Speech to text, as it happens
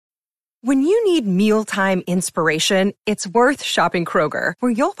When you need mealtime inspiration, it's worth shopping Kroger,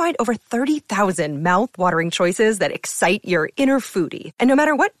 where you'll find over 30,000 mouth-watering choices that excite your inner foodie. And no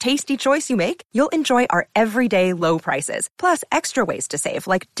matter what tasty choice you make, you'll enjoy our everyday low prices, plus extra ways to save,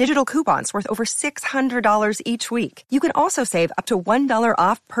 like digital coupons worth over $600 each week. You can also save up to $1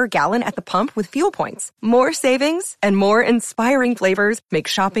 off per gallon at the pump with fuel points. More savings and more inspiring flavors make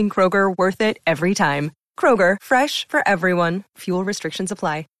shopping Kroger worth it every time. Kroger, fresh for everyone. Fuel restrictions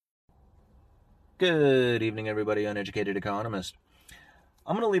apply. Good evening, everybody. Uneducated Economist.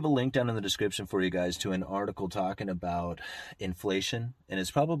 I'm going to leave a link down in the description for you guys to an article talking about inflation, and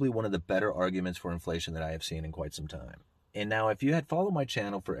it's probably one of the better arguments for inflation that I have seen in quite some time. And now, if you had followed my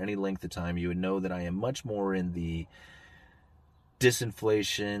channel for any length of time, you would know that I am much more in the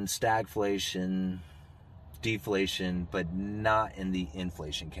disinflation, stagflation, deflation, but not in the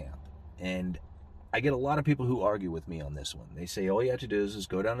inflation camp. And I get a lot of people who argue with me on this one. They say all you have to do is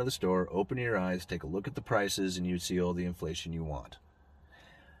go down to the store, open your eyes, take a look at the prices, and you'd see all the inflation you want.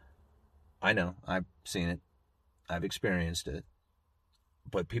 I know, I've seen it, I've experienced it,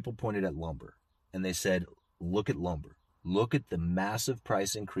 but people pointed at lumber, and they said, look at lumber. Look at the massive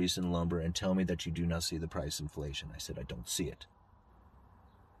price increase in lumber and tell me that you do not see the price inflation. I said, I don't see it.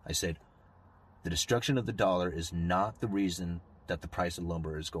 I said, the destruction of the dollar is not the reason that the price of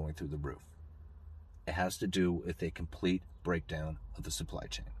lumber is going through the roof. It has to do with a complete breakdown of the supply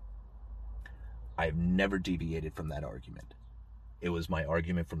chain. I have never deviated from that argument. It was my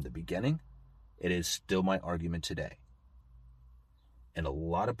argument from the beginning. It is still my argument today. And a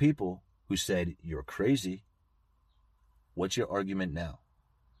lot of people who said, you're crazy, what's your argument now?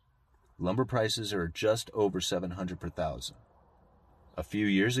 Lumber prices are just over $700 per thousand. A few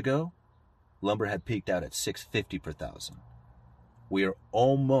years ago, lumber had peaked out at $650 per thousand. We are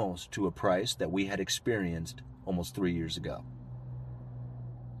almost to a price that we had experienced almost 3 years ago.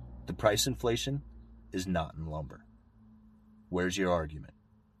 The price inflation is not in lumber. Where's your argument?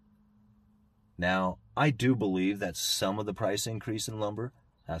 Now, I do believe that some of the price increase in lumber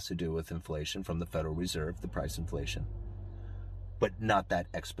has to do with inflation from the Federal Reserve, the price inflation, but not that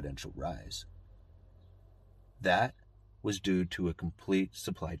exponential rise. That was due to a complete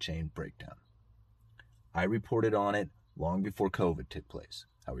supply chain breakdown. I reported on it long before COVID took place.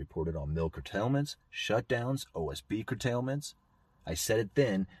 I reported on mill curtailments, shutdowns, OSB curtailments. I said it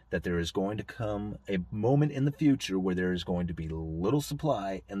then that there is going to come a moment in the future where there is going to be little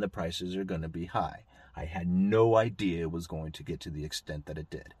supply and the prices are going to be high. I had no idea it was going to get to the extent that it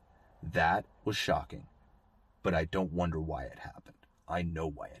did. That was shocking. But I don't wonder why it happened. I know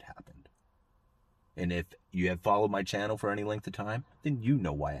why it happened. And if you have followed my channel for any length of time, then you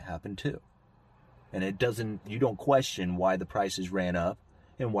know why it happened too. And you don't question why the prices ran up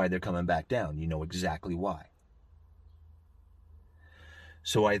and why they're coming back down. You know exactly why.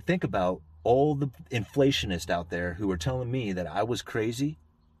 So I think about all the inflationists out there who are telling me that I was crazy.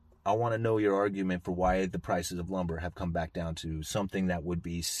 I want to know your argument for why the prices of lumber have come back down to something that would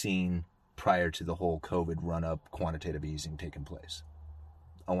be seen prior to the whole COVID run-up quantitative easing taking place.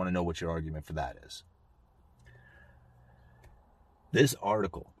 I want to know what your argument for that is. This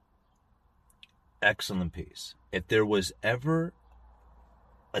article, excellent piece. If there was ever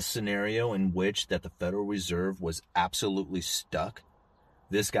a scenario in which that the Federal Reserve was absolutely stuck,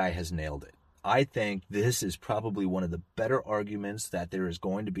 this guy has nailed it. I think this is probably one of the better arguments that there is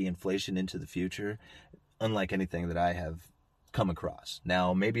going to be inflation into the future, unlike anything that I have come across.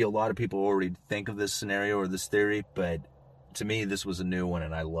 Now, maybe a lot of people already think of this scenario or this theory, but to me, this was a new one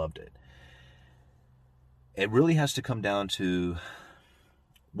and I loved it. It really has to come down to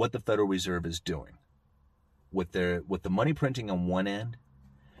what the Federal Reserve is doing with the money printing on one end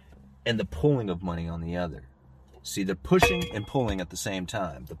and the pulling of money on the other. See, they're pushing and pulling at the same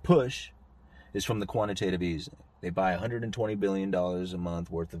time. The push is from the quantitative easing. They buy $120 billion a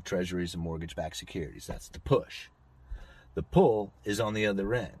month worth of treasuries and mortgage-backed securities. That's the push. The pull is on the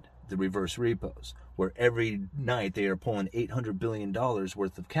other end, the reverse repos, where every night they are pulling $800 billion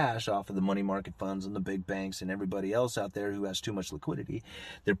worth of cash off of the money market funds and the big banks and everybody else out there who has too much liquidity.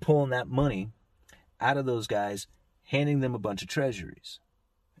 They're pulling that money out of those guys, handing them a bunch of treasuries.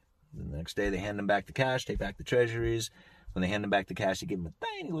 The next day they hand them back the cash, take back the treasuries. When they hand them back the cash, they give them a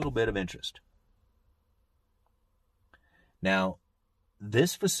tiny little bit of interest. Now,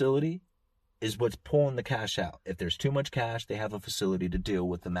 this facility is what's pulling the cash out. If there's too much cash, they have a facility to deal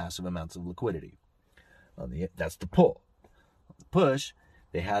with the massive amounts of liquidity. That's the pull. On the push,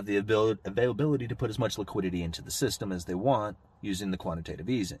 they have the availability to put as much liquidity into the system as they want using the quantitative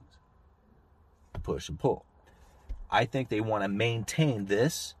easings. Push and pull. I think they want to maintain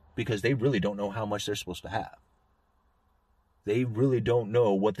this because they really don't know how much they're supposed to have. They really don't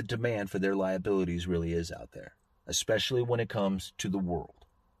know what the demand for their liabilities really is out there, especially when it comes to the world.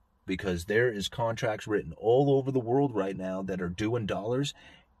 Because there is contracts written all over the world right now that are due in dollars,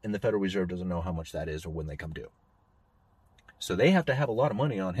 and the Federal Reserve doesn't know how much that is or when they come due. So they have to have a lot of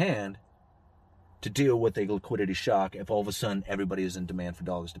money on hand to deal with a liquidity shock if all of a sudden everybody is in demand for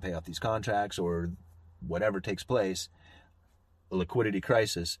dollars to pay off these contracts or whatever takes place, a liquidity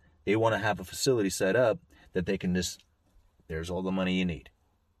crisis. They want to have a facility set up that they can just, there's all the money you need.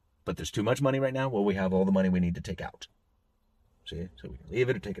 But there's too much money right now. Well, we have all the money we need to take out. See? So we can leave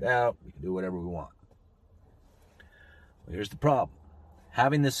it or take it out. We can do whatever we want. Well, here's the problem.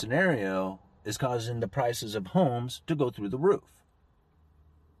 Having this scenario is causing the prices of homes to go through the roof.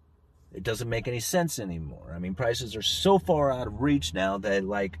 It doesn't make any sense anymore. I mean, prices are so far out of reach now that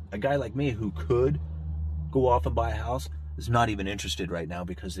like a guy like me who could go off and buy a house is not even interested right now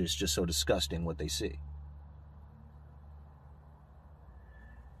because it's just so disgusting what they see.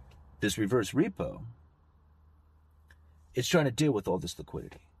 This reverse repo, it's trying to deal with all this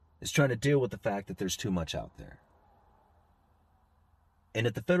liquidity. It's trying to deal with the fact that there's too much out there. And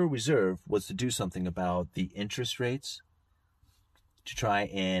if the Federal Reserve was to do something about the interest rates to try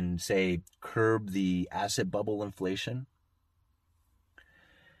and, say, curb the asset bubble inflation,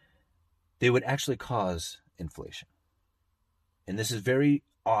 they would actually cause inflation. And this is very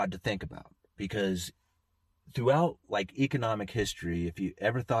odd to think about because throughout like economic history, if you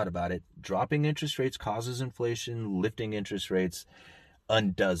ever thought about it, dropping interest rates causes inflation, lifting interest rates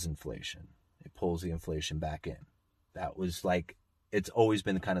undoes inflation. It pulls the inflation back in. That was like, it's always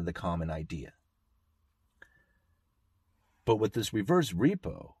been kind of the common idea. But with this reverse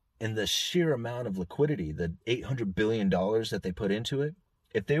repo and the sheer amount of liquidity, the $800 billion that they put into it,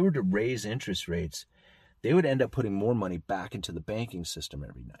 if they were to raise interest rates, they would end up putting more money back into the banking system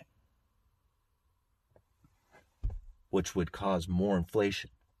every night, which would cause more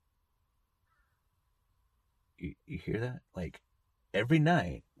inflation. You hear that? Like every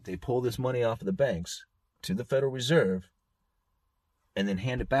night they pull this money off of the banks to the Federal Reserve and then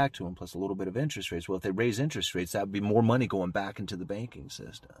hand it back to them plus a little bit of interest rates. Well, if they raise interest rates, that would be more money going back into the banking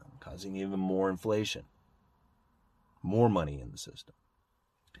system, causing even more inflation, more money in the system.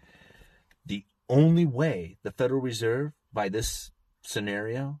 The only way the Federal Reserve, by this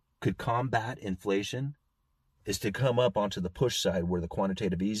scenario, could combat inflation is to come up onto the push side where the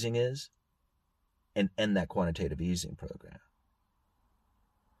quantitative easing is and end that quantitative easing program.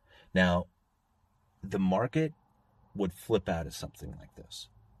 Now, the market would flip out at something like this,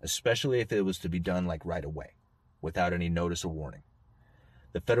 especially if it was to be done like right away, without any notice or warning.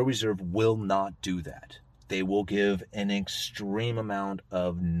 The Federal Reserve will not do that. They will give an extreme amount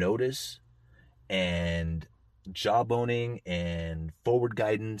of notice and job owning and forward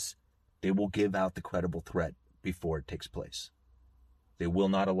guidance. They will give out the credible threat before it takes place. They will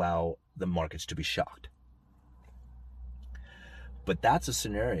not allow the markets to be shocked. But that's a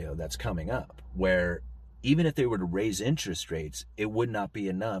scenario that's coming up where even if they were to raise interest rates, it would not be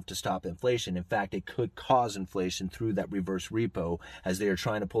enough to stop inflation. In fact, it could cause inflation through that reverse repo. As they are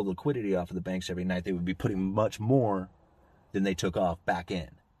trying to pull liquidity off of the banks every night, they would be putting much more than they took off back in.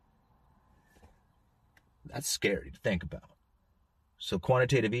 That's scary to think about. So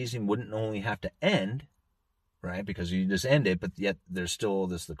quantitative easing wouldn't only have to end, right? Because you just end it, but yet there's still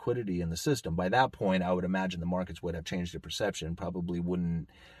this liquidity in the system. By that point, I would imagine the markets would have changed their perception, probably wouldn't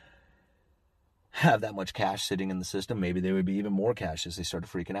have that much cash sitting in the system. Maybe there would be even more cash as they started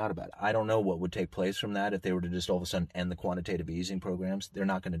freaking out about it. I don't know what would take place from that if they were to just all of a sudden end the quantitative easing programs. They're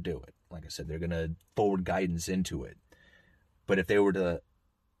not going to do it. Like I said, they're going to forward guidance into it. But if they were to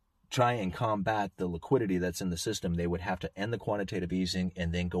try and combat the liquidity that's in the system, they would have to end the quantitative easing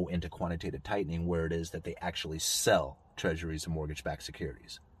and then go into quantitative tightening, where it is that they actually sell treasuries and mortgage-backed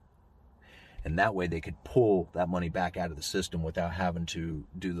securities. And that way they could pull that money back out of the system without having to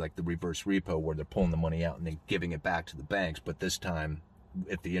do like the reverse repo where they're pulling the money out and then giving it back to the banks. But this time,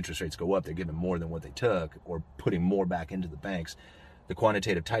 if the interest rates go up, they're giving more than what they took or putting more back into the banks. The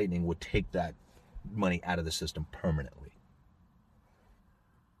quantitative tightening would take that money out of the system permanently.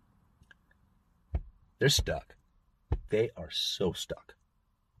 They're stuck. They are so stuck.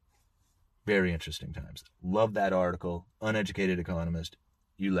 Very interesting times. Love that article. Uneducated economist.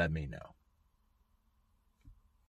 You let me know.